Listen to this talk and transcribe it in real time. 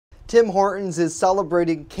Tim Hortons is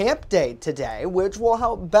celebrating Camp Day today, which will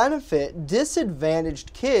help benefit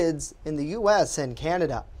disadvantaged kids in the U.S. and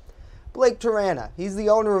Canada. Blake Tarana, he's the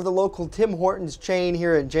owner of the local Tim Hortons chain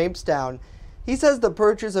here in Jamestown. He says the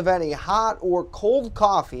purchase of any hot or cold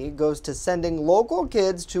coffee goes to sending local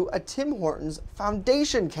kids to a Tim Hortons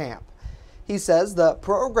Foundation camp. He says the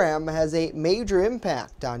program has a major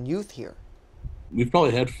impact on youth here. We've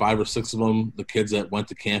probably had 5 or 6 of them, the kids that went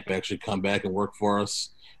to camp, actually come back and work for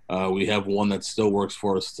us. We have one that still works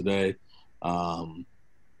for us today.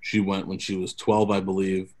 She went when she was 12, I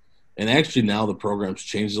believe. And actually now the program's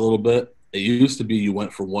changed a little bit. It used to be you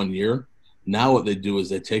went for 1 year. Now what they do is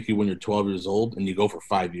they take you when you're 12 years old and you go for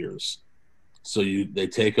 5 years. So they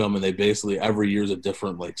take them and they basically every year is a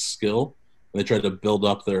different skill. And they try to build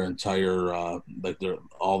up their entire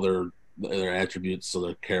all their attributes, so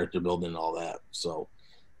their character building and all that. So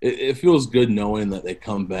it feels good knowing that they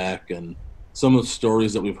come back, and some of the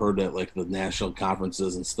stories that we've heard at the national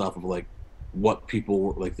conferences and stuff of what people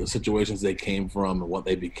were the situations they came from and what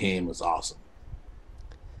they became was awesome.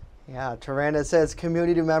 Yeah, Tarana says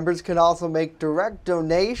community members can also make direct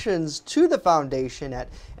donations to the foundation at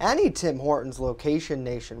any Tim Hortons location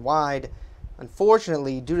nationwide.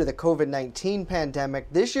 Unfortunately, due to the COVID-19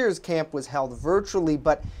 pandemic, this year's camp was held virtually,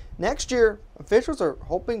 but next year, officials are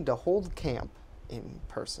hoping to hold camp in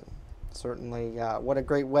person. Certainly, what a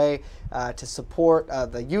great way to support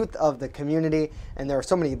the youth of the community. And there are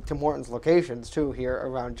so many Tim Hortons locations, too, here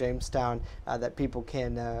around Jamestown that people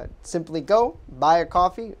can simply go, buy a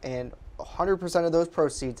coffee, and 100% of those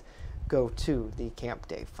proceeds go to the Camp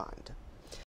Day Fund.